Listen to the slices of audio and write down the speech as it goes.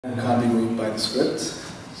Can't be moved by the script. So,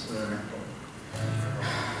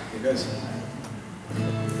 here goes.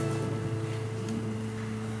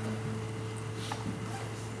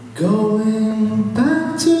 Going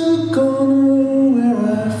back to the corner where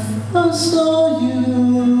I first saw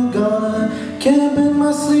you. Gonna camp in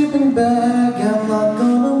my sleeping bag, I'm not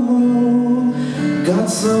gonna move. Got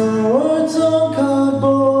some words on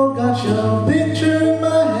cardboard, got your picture in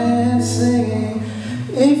my hand singing.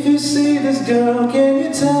 If you see this girl, can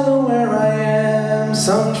you tell her where I am?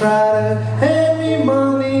 Some try to hand me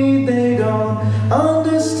money, they don't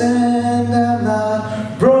understand. I'm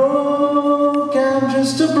not broke, I'm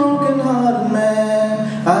just a broken-hearted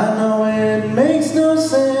man. I know it makes no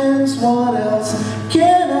sense, what else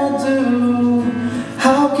can I do?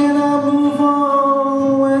 How can I move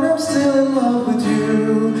on when I'm still in love with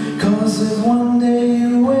you? 'Cause if one day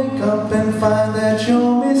you wake up and find that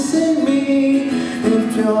you're missing me,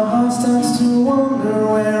 if your heart starts to wonder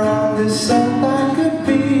where on this earth I could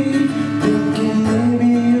be, thinking maybe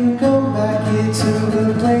you'll come back here to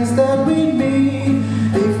the place that we meet.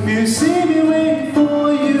 If you see me waiting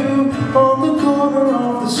for you on the corner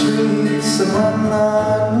of the street, so I'm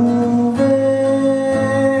not moving,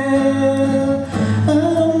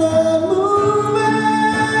 I'm not moving.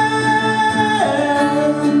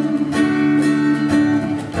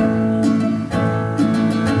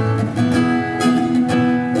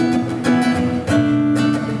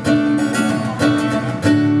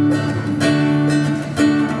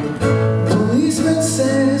 Policeman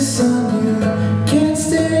said, son, you can't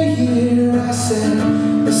stay here. I said,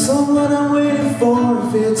 there's someone I'm waiting for.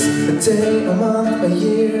 If it's a day, a month, a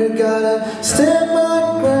year, gotta stand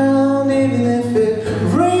my ground. Even if it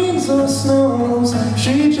rains or snows,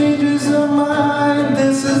 she changes her mind,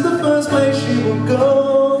 this is the first place she will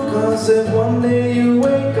go. 'Cause if one day you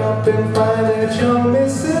wake up and find that you're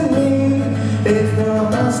missing me, if your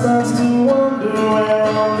heart starts to wonder where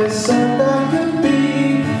on this earth I could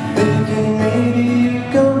be, thinking maybe you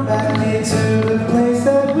come back here to the place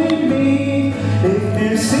that we meet. If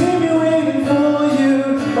you see me waiting for you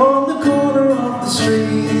on the corner of the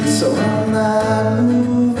street, so I'm not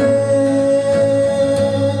moving,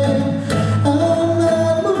 I'm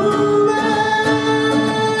not moving,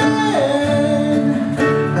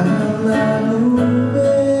 I'm not moving,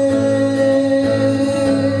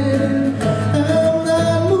 I'm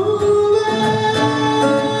not moving.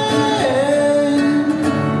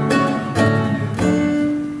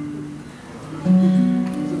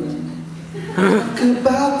 Think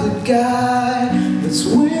about the guy that's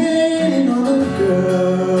waiting on a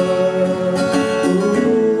girl.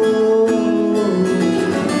 Ooh,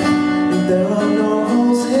 there are no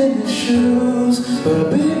holes in his shoes, but a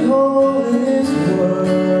big hole in his world.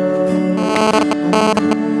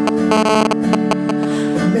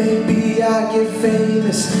 Maybe I get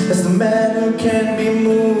famous as the man who can't be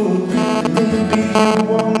moved. Maybe you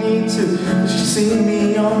won't need to, but you see me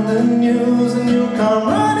on the news and you'll come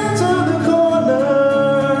right into the corner.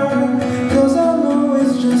 'Cause I know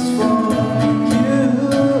it's just for you.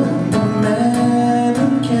 I'm the man who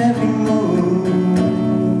can't be moved.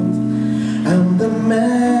 I'm the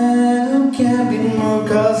man who can't be moved.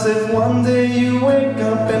 'Cause if one day you wake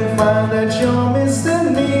up and find that you're missing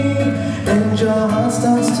me, and your heart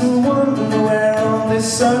starts to wonder where on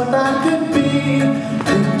this earth I could be,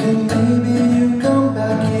 thinking maybe you come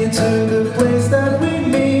back here to the place that we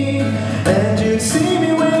meet, and you'd see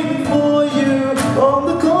me waiting for you on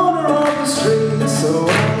the corner of the street. So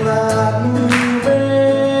I'm not moving,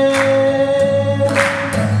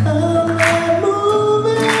 I'm not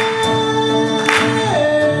moving,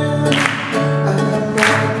 I'm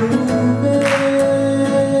not moving,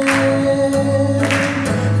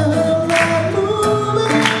 I'm not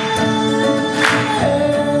moving.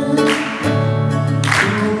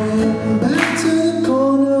 Going back to the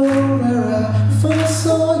corner where I first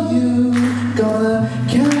saw you. Gonna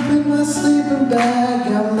camp in my sleeping bag,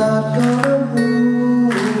 I'm not gonna